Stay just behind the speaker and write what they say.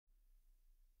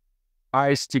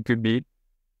ISTQB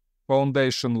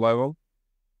Foundation Level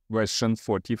version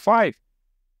 45.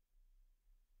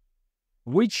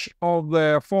 Which of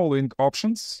the following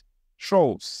options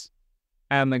shows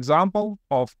an example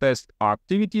of test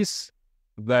activities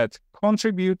that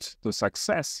contribute to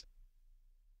success?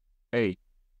 A.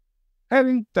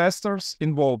 Having testers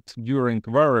involved during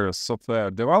various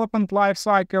software development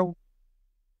lifecycle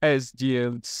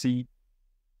 (SDLC)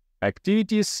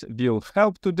 activities will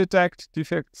help to detect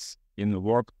defects in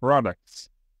work products.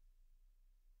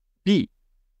 B.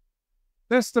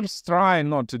 Testers try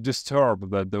not to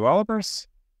disturb the developers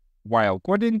while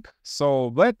coding so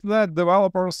that the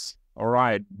developers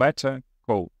write better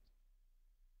code.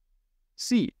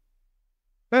 C.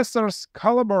 Testers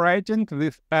collaborating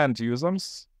with end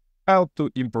users help to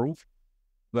improve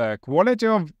the quality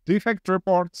of defect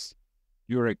reports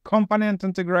during component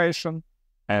integration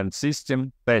and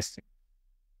system testing.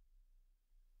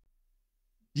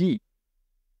 D.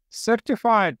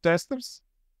 Certified testers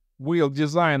will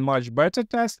design much better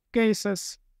test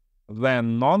cases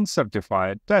than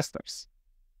non-certified testers.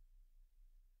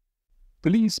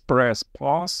 Please press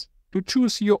pause to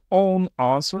choose your own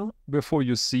answer before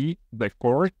you see the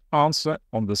correct answer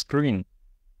on the screen.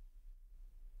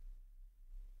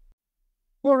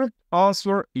 Correct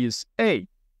answer is A.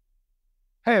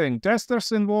 Having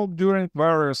testers involved during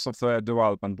various software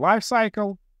development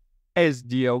lifecycle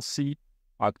 (SDLC)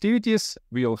 activities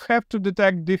will have to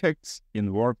detect defects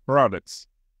in work products,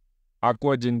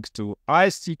 according to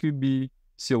ISTQB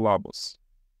Syllabus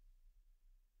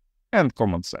and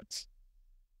common sense.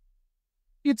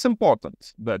 It's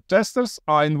important that testers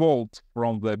are involved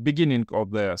from the beginning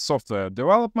of the software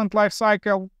development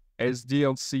lifecycle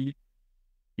 (SDLC).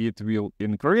 It will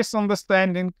increase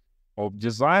understanding of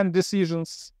design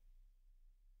decisions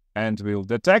and will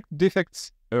detect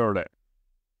defects earlier.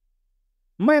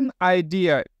 Main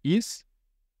idea is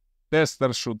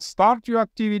testers should start your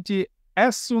activity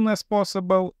as soon as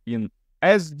possible in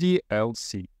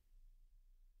SDLC.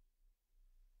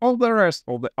 All the rest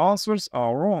of the answers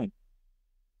are wrong.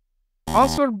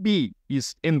 Answer B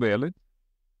is invalid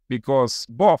because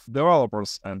both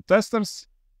developers and testers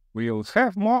will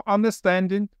have more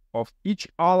understanding of each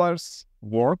other's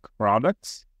work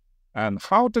products and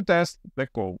how to test the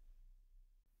code.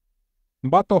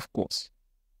 But of course,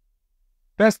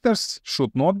 testers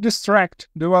should not distract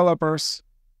developers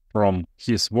from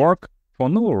his work for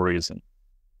no reason.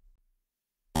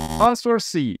 Answer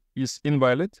C is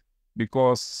invalid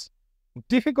because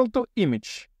difficult to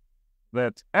imagine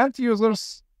that end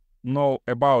users know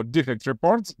about defect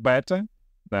reports better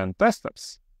than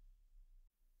testers.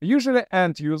 Usually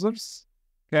end users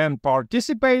can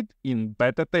participate in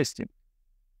beta testing,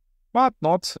 but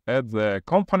not at the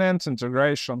component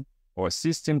integration or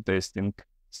system testing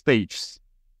stages.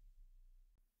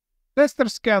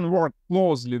 Testers can work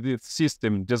closely with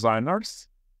system designers.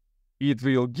 It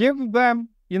will give them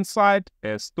insight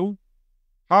as to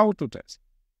how to test.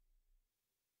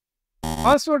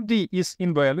 Answer D is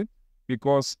invalid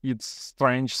because it's a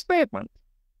strange statement.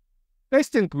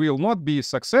 Testing will not be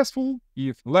successful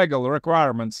if legal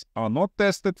requirements are not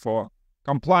tested for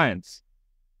compliance.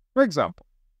 For example,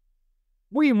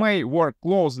 we may work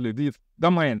closely with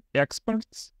domain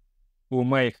experts who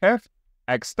may have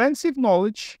extensive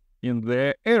knowledge in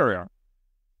their area,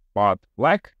 but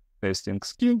lack testing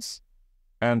skills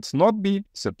and not be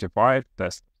certified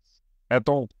testers at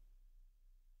all.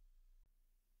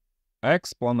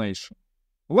 Explanation.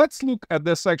 Let's look at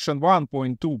the section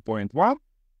 1.2.1,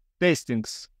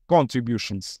 Testing's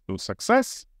Contributions to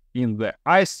Success in the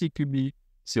ISTQB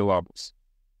Syllabus,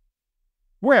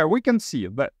 where we can see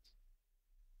that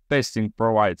testing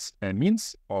provides a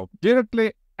means of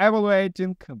directly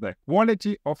evaluating the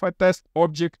quality of a test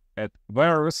object at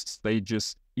various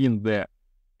stages in the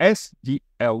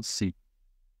SDLC.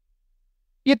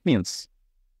 It means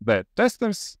that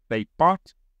testers take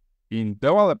part in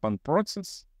development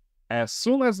process as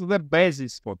soon as the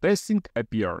basis for testing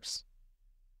appears.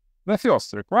 The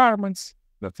first requirements,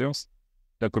 the first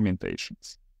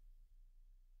documentations.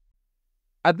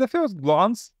 At the first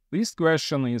glance, this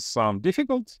question is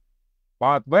difficult,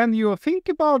 but when you think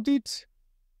about it,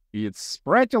 it's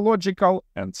pretty logical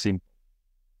and simple.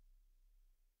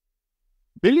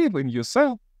 Believe in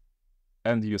yourself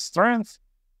and your strength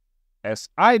as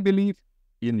I believe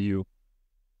in you.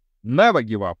 Never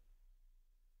give up.